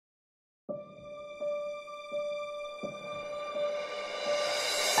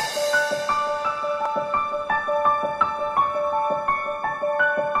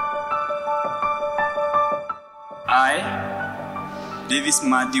I, Davis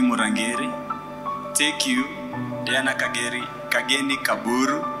Matthew Murangeri, take you, Diana Kageni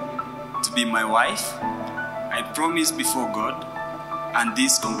Kaburu, to be my wife. I promise before God and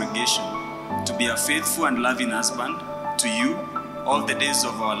this congregation to be a faithful and loving husband to you all the days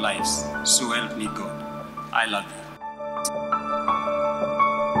of our lives. So help me God. I love you.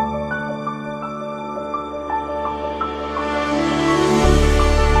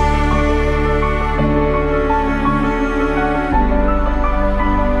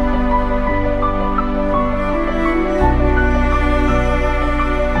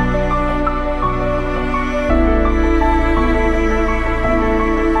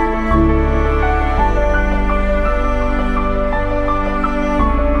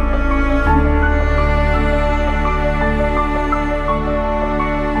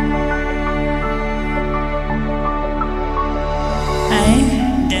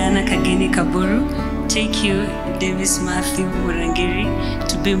 Kaburu, take you, Davis Matthew Murangeri,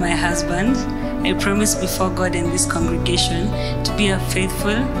 to be my husband. I promise before God and this congregation to be a faithful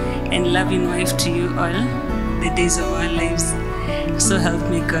and loving wife to you all the days of our lives. So help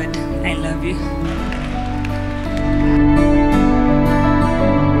me God. I love you.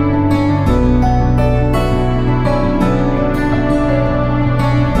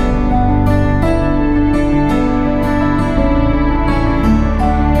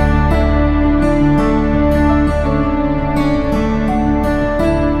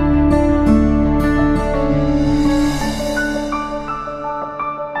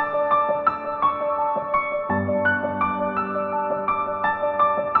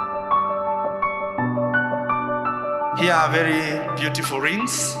 Here are very beautiful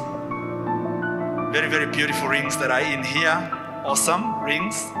rings. Very, very beautiful rings that are in here. Awesome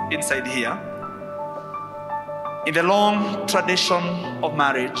rings inside here. In the long tradition of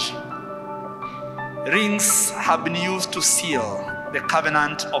marriage, rings have been used to seal the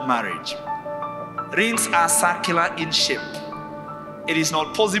covenant of marriage. Rings are circular in shape. It is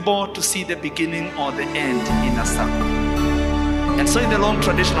not possible to see the beginning or the end in a circle. And so in the long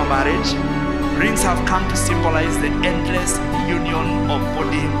tradition of marriage, rings have come to symbolize the endless union of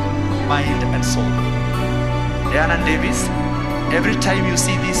body, mind, and soul. Diana and Davis, every time you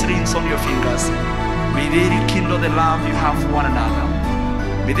see these rings on your fingers, may they rekindle the love you have for one another.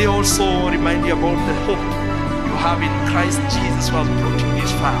 May they also remind you about the hope you have in Christ Jesus who has brought you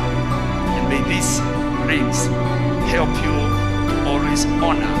this far. And may these rings help you to always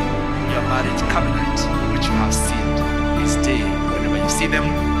honor your marriage covenant which you have sealed this day. Whenever you see them,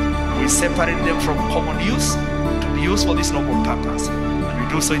 we separate them from common use to be used for this noble purpose. And we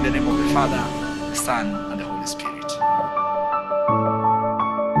do so in the name of the Father, the Son, and the Holy Spirit.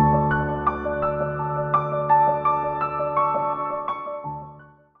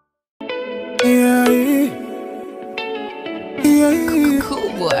 Cool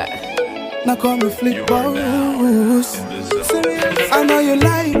boy. Now call me Flick Boss. I know you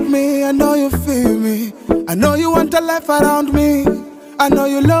like me, I know you feel me. I know you want a life around me. I know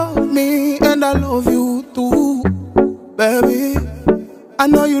you love me, and I love you too, baby. I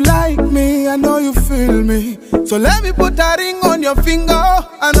know you like me, I know you feel me. So let me put a ring on your finger.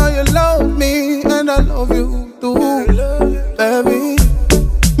 I know you love me, and I love you too, baby.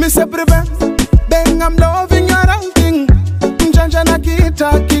 Me say prevent, bang, I'm loving your outing. Njanja na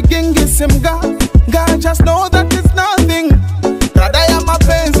kita, kigingi simga. God just know that it's nothing. That I am a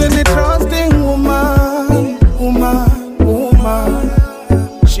pains in the trusting woman, woman, woman.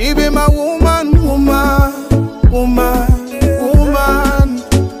 She be my woman, woman, woman, woman.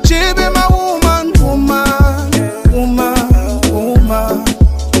 She be my woman, woman, woman, woman.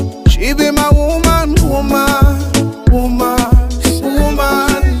 She be my woman, woman, woman,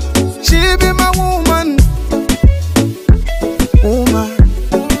 woman. She be my woman, woman,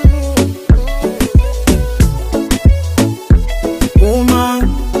 woman.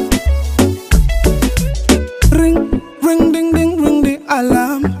 Ring, ring, ding, ding, ring the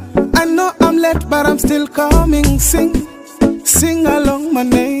alarm. I know I'm late, but I'm still coming. Sing, sing along my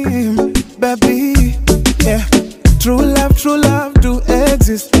name, baby. Yeah, true love do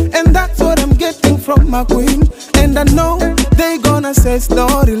exist, and that's what I'm getting from my queen. And I know they gonna say it's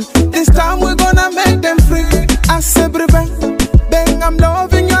not real. This time we're gonna make them free. I say bang, bang, I'm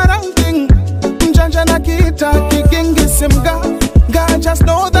loving your outing. Njanja na kita, kigingi simga. God just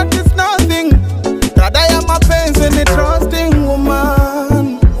know that it's nothing. That I am a pains in the trusting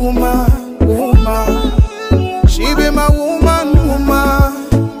woman, woman, woman. She be my woman, woman,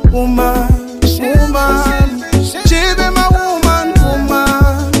 woman, woman. She be my woman,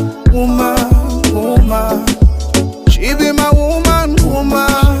 woman, woman, woman. She be my woman, woman,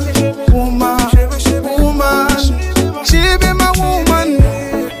 woman, woman.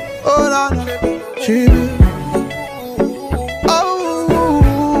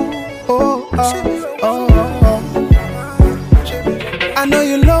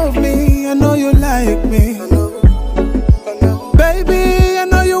 me.